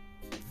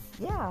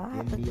 Yeah,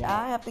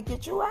 I have to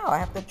get you out. I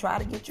have to try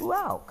to get you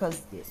out,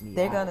 because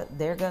they're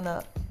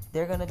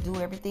gonna do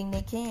everything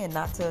they can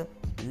not to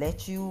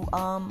let you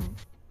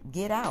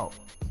get out.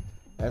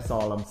 That's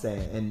all I'm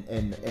saying.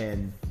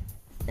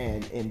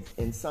 And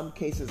in some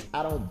cases,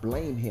 I don't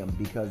blame him,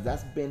 because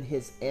that's been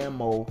his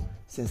MO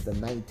since the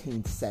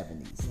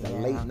 1970s, the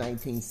late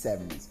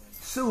 1970s.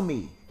 Sue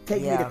me,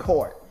 take me to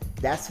court.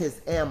 That's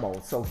his MO.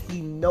 So he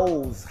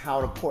knows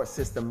how the court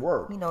system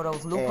works. He knows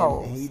those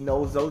loopholes. And he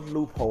knows those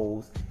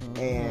loopholes.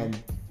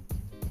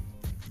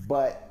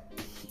 But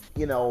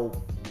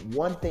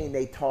one thing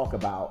they talk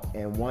about,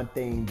 and one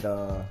thing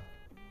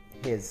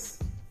his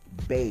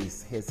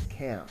base, his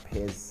camp,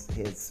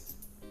 his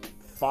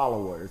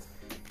followers,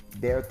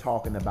 they're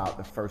talking about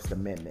the First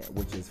Amendment,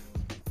 which is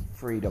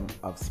freedom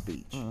of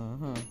speech.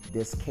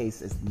 This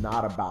case is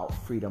not about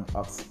freedom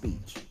of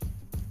speech,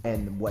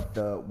 and what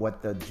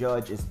the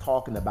judge is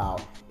talking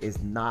about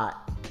is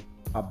not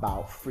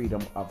about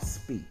freedom of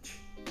speech.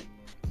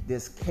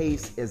 This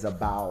case is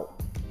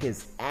about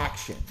his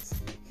actions.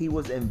 He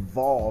was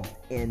involved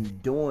in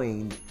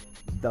doing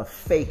the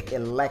fake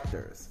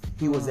electors.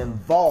 He was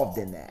involved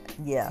in that.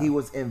 Yeah. He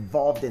was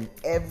involved in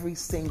every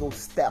single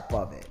step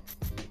of it.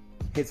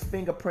 His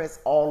fingerprints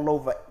all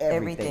over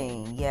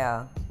everything.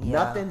 Yeah.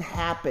 Nothing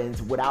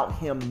happens without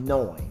him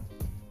knowing.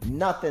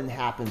 Nothing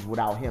happens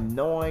without him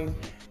knowing,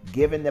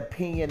 giving an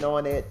opinion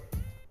on it,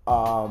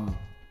 all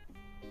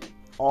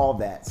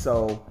that.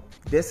 So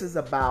this is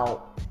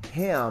about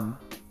him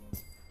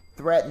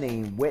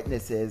threatening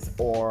witnesses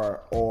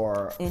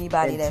or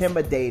anybody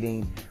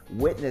intimidating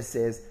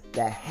witnesses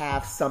that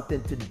have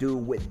something to do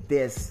with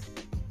this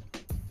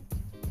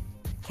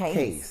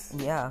case.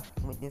 Yeah,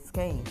 with this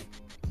case.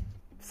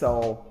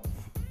 So,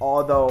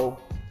 although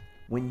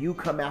when you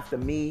come after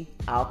me,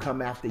 I'll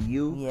come after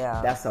you.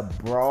 Yeah. That's a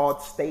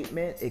broad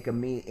statement. It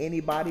can mean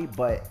anybody,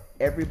 but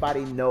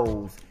everybody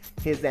knows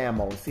his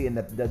ammo. See, and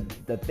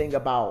the thing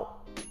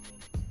about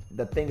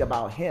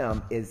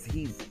him is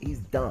he's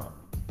dumb.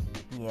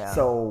 Yeah.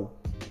 So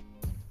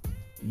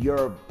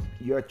your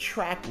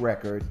track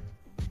record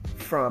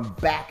from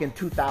back in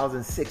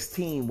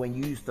 2016, when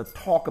you used to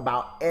talk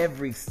about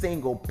every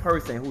single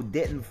person who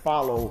didn't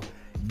follow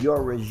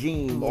your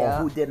regime or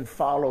who didn't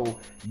follow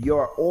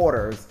your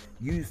orders,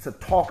 you used to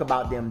talk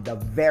about them the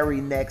very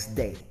next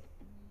day.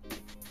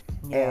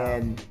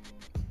 And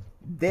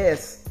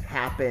this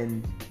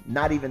happened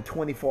not even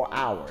 24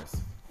 hours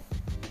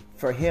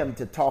for him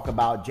to talk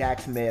about Jack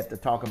Smith, to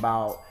talk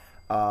about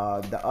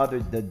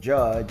the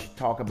judge,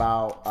 talk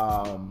about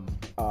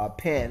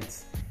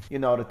Pence,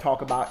 to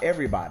talk about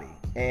everybody.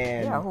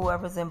 And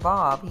whoever's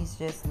involved, he's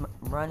just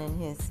running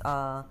his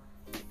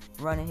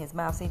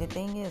mouth. See, the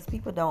thing is,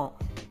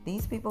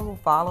 these people who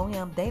follow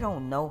him, they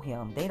don't know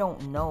him. They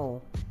don't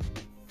know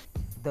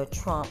the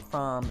Trump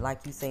from,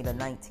 like you say, the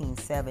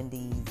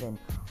 1970s and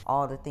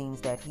all the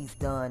things that he's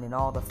done and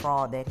all the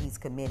fraud that he's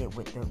committed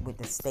with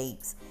the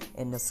states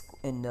and the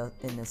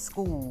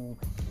school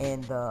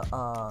and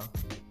the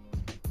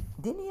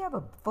didn't he have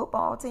a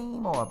football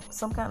team or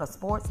some kind of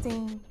sports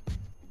team?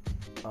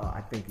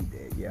 I think he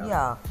did.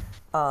 Yeah.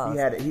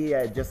 Yeah. He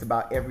had just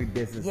about every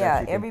business. Yeah,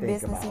 that you every can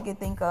think business about. he could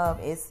think of.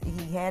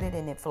 He had it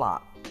and it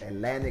flopped.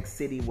 Atlantic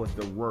City was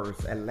the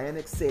worst.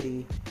 Atlantic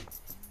City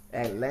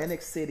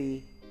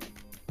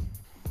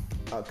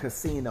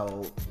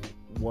casino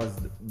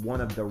was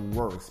one of the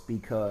worst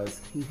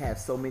because he had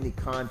so many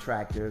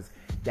contractors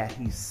that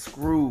he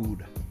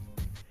screwed.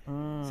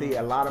 See,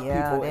 a lot of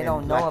people, they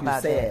don't know like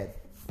about you said,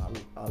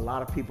 a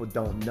lot of people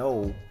don't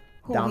know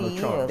who Donald he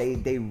Trump.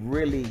 is. They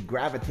really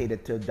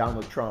gravitated to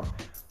Donald Trump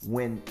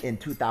when in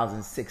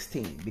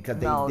 2016 because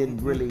they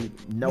didn't really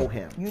know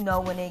him.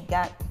 When they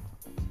got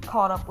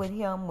caught up with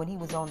him when he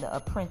was on The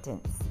Apprentice.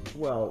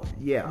 Well,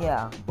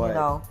 yeah,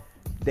 but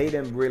they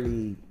didn't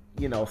really,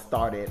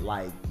 started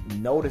like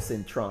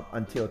noticing Trump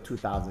until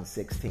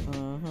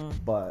 2016.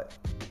 But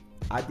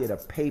I did a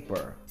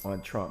paper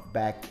on Trump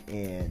back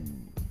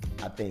in,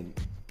 I think,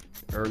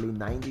 early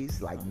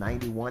 90s, like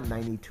 91,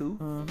 92.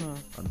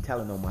 I'm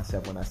telling on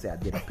myself when I say I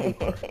did a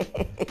paper.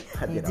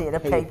 You did a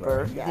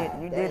paper.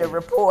 You did a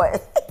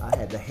report. I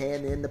had to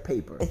hand in the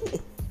paper.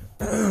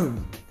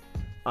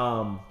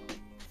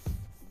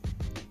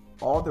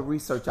 All the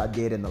research I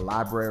did in the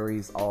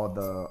libraries, all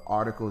the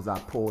articles I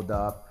pulled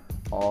up,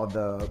 all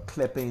the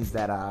clippings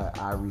that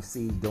I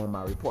received during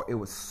my report, it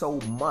was so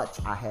much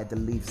I had to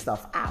leave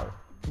stuff out.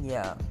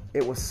 Yeah.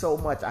 It was so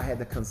much I had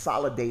to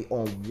consolidate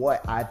on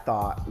what I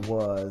thought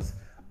was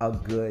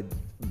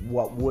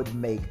what would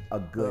make a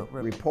good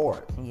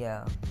report.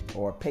 Yeah.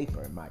 Or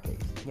paper in my case.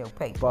 Yeah,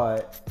 paper.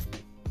 But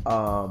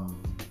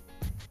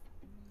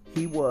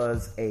he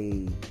was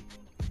a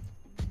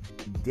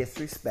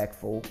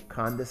disrespectful,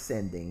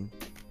 condescending,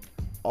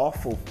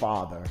 awful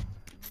father,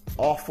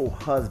 awful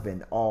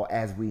husband, all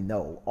as we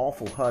know,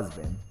 awful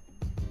husband.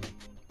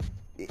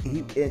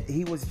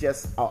 He was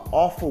just an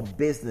awful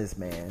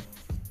businessman,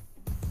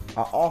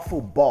 an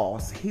awful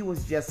boss. He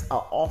was just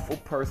an awful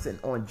person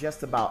on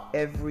just about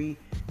every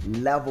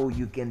level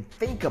you can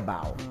think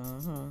about.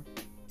 Mm-hmm.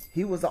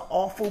 He was an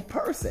awful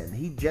person.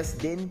 He just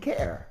didn't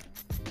care.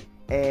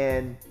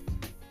 And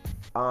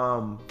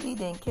he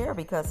didn't care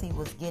because he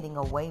was getting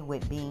away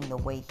with being the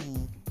way he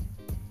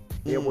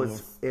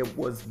is. It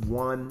was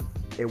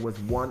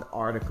one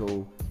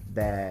article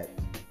that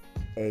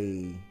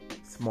a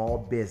small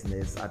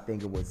business, I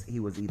think he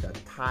was either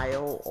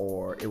tile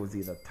or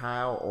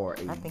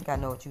I think I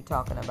know what you're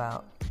talking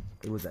about.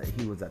 He was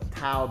a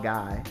tile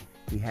guy.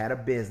 He had a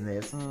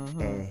business,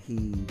 mm-hmm. and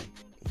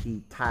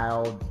he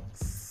tiled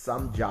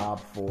some job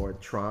for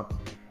Trump,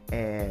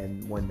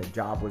 and when the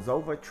job was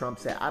over, Trump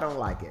said, I don't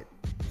like it.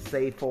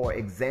 Say for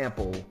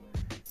example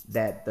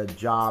that the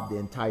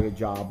entire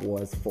job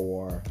was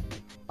for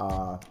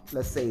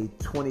let's say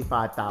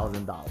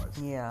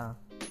 $25,000. Yeah.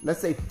 Let's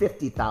say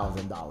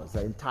 $50,000.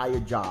 The entire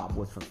job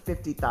was for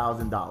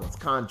 $50,000.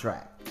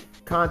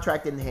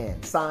 Contract in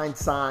hand.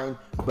 Signed,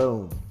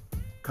 boom.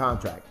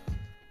 Contract.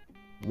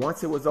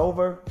 Once it was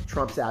over,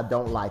 Trump said, I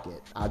don't like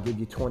it. I'll give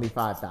you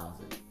 $25,000.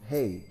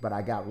 Hey, but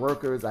I got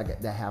workers,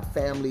 that have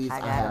families, I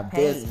have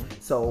this.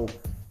 So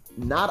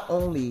not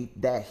only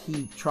that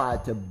he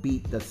tried to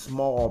beat the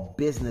small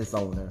business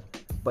owner,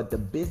 but the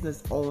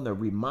business owner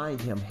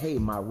reminded him, hey,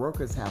 my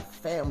workers have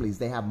families,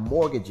 they have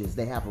mortgages,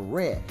 they have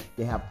rent,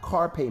 they have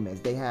car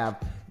payments, they have,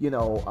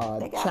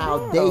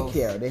 child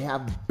daycare, they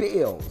have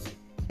bills.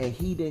 And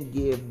he didn't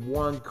give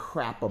one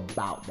crap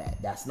about that.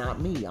 That's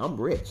not me. I'm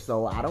rich,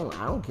 so I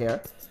don't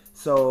care.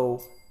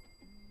 So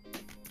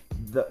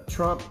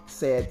Trump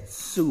said,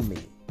 sue me.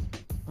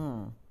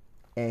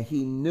 And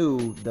he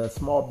knew, the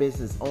small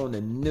business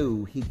owner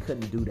knew he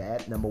couldn't do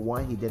that. Number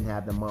one, he didn't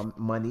have the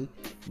money.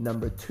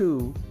 Number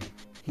two,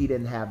 he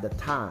didn't have the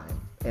time,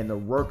 and the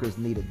workers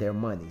needed their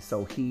money.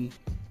 So he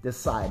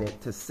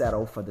decided to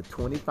settle for the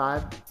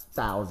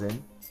 $25,000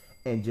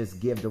 and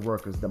just give the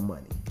workers the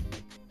money.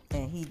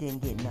 And he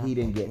didn't get nothing. He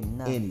didn't get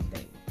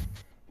anything.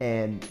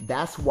 And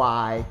that's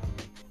why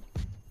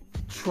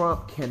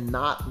Trump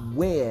cannot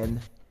win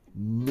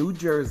New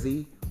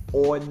Jersey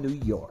or New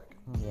York.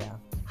 Yeah.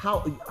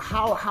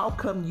 How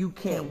come you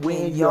can't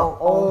win your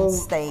own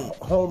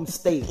home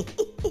state?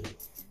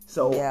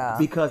 So yeah.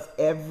 Because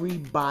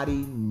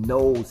everybody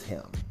knows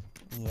him.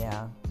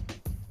 Yeah.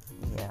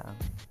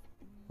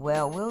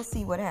 Well, we'll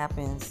see what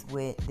happens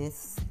with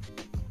this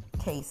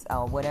case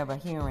or whatever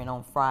hearing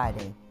on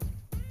Friday.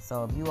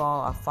 So if you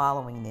all are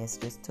following this,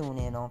 just tune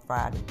in on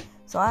Friday.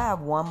 So I have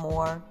one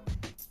more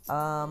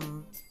that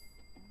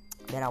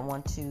I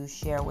want to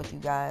share with you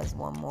guys.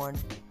 One more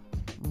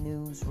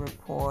news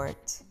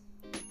report.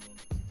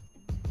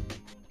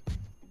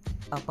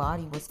 A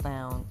body was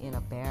found in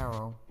a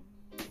barrel.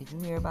 Did you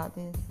hear about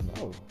this?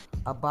 No.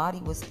 A body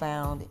was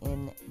found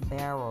in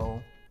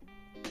barrel,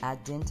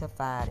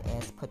 identified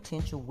as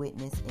potential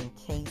witness in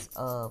case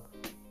of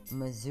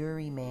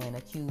Missouri man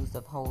accused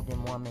of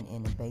holding woman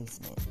in the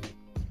basement.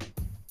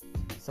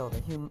 So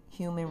the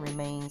human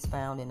remains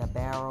found in a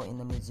barrel in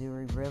the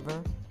Missouri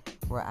River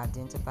were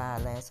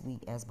identified last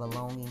week as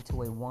belonging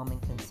to a woman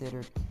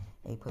considered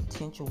a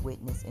potential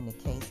witness in the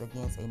case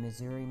against a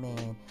Missouri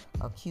man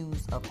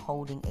accused of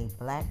holding a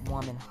black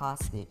woman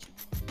hostage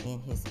in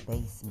his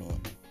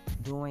basement.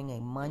 During a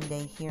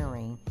Monday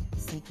hearing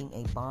seeking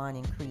a bond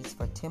increase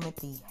for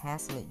Timothy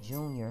Haslett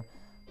Jr.,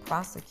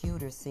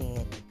 prosecutors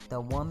said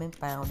the woman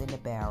found in the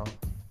barrel,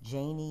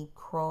 Janie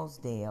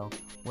Crosdale,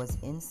 was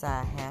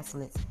inside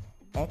Haslett's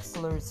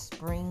Exler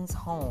Springs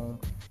home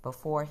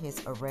before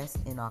his arrest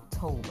in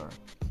October.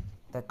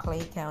 The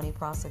Clay County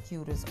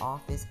Prosecutor's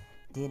Office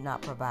did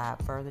not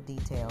provide further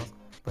details,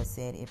 but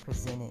said it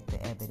presented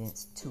the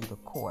evidence to the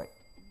court.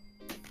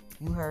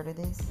 You heard of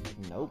this?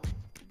 Nope.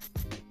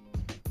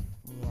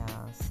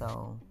 Yeah,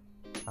 so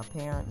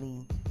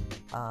apparently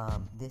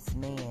this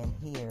man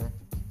here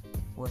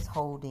was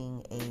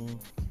holding a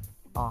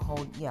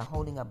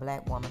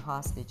black woman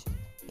hostage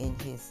in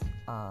his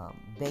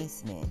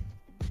basement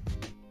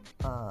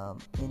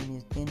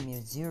in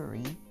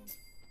Missouri.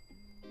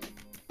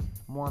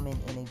 Woman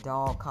in a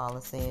dog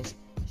collar says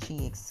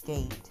she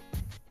escaped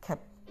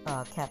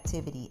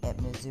captivity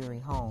at Missouri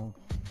home.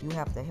 You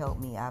have to help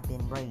me. I've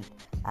been raped.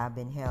 I've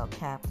been held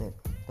captive.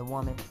 The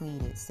woman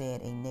pleaded,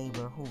 said a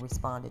neighbor who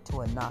responded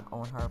to a knock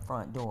on her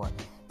front door.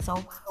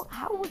 So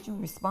how would you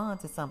respond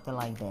to something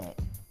like that?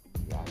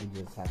 Yeah,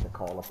 you just have to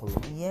call the police.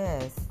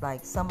 Yes,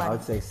 like somebody. I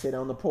would say sit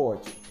on the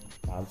porch.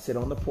 I'll sit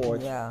on the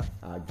porch. Yeah.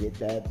 I'll get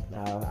that.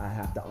 I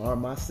have to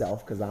arm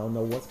myself because I don't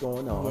know what's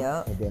going on.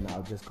 Yep. And then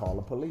I'll just call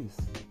the police.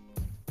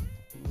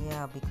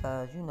 Yeah,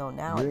 because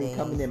nowadays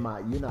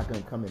you're not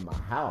gonna come in my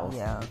house.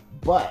 Yeah.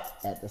 But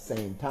at the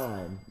same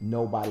time,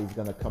 nobody's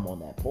gonna come on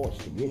that porch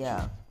to get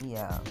you.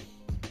 Yeah.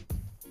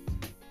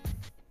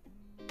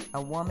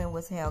 A woman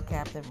was held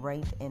captive,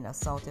 raped, and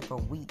assaulted for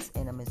weeks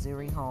in a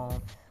Missouri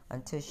home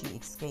until she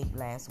escaped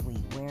last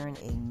week, wearing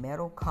a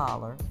metal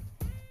collar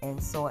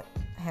and sought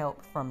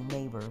help from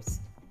neighbors.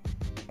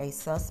 A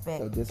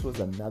suspect. So this was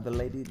another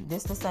lady?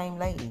 This the same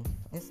lady.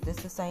 This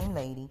the same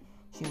lady.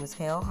 She was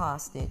held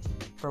hostage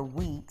for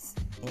weeks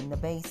in the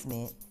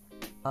basement.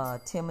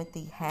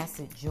 Timothy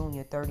Hassett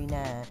Jr.,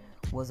 39,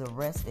 was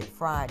arrested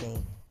Friday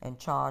and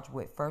charged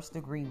with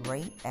first-degree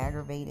rape,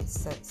 aggravated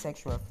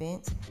sexual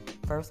offense,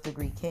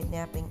 first-degree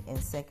kidnapping, and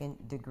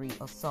second-degree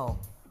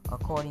assault,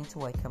 according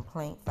to a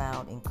complaint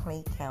filed in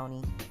Clay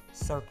County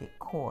Circuit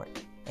Court.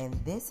 And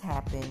this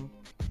happened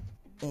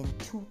in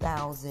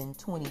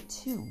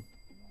 2022.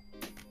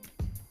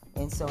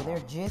 And so they're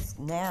just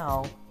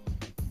now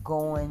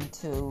going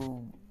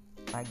to,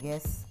 I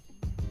guess,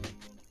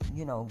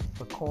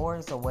 the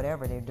courts or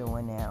whatever they're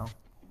doing now.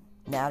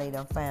 Now they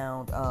done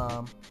found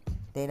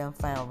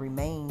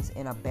remains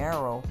in a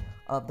barrel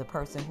of the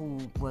person who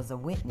was a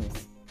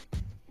witness.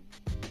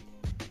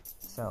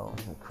 So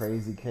it's a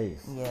crazy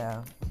case.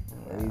 Yeah.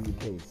 Crazy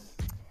case.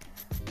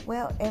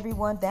 Well,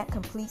 everyone, that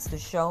completes the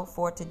show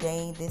for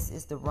today. This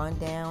is the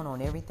rundown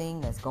on everything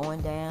that's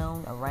going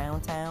down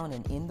around town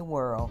and in the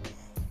world.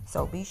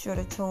 So be sure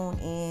to tune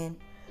in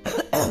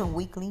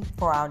weekly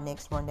for our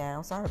next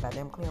rundown. Sorry about that.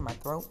 I'm clearing my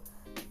throat.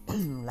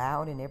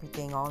 Loud and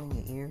everything all in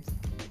your ears.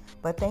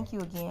 But thank you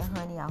again,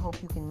 honey. I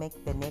hope you can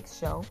make the next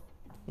show.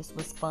 This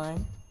was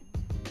fun.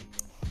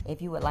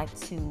 If you would like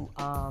to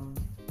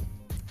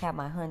have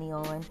my honey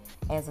on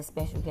as a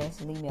special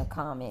guest, leave me a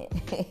comment.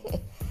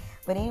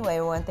 But anyway,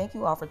 everyone, thank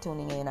you all for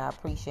tuning in. I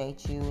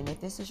appreciate you. And if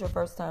this is your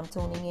first time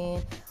tuning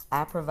in,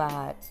 I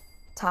provide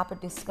topic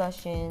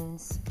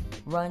discussions,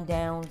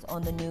 rundowns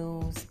on the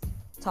news,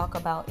 talk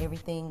about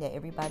everything that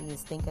everybody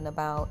is thinking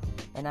about,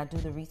 and I do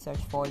the research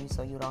for you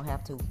so you don't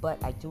have to.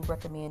 But I do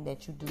recommend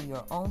that you do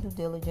your own due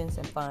diligence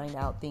and find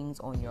out things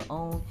on your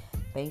own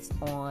based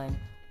on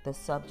the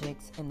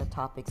subjects and the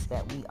topics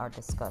that we are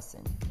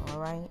discussing. All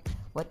right?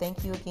 Well,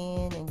 thank you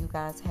again, and you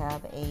guys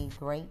have a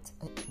great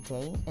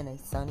day and a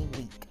sunny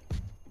week.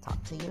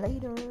 Talk to you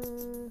later.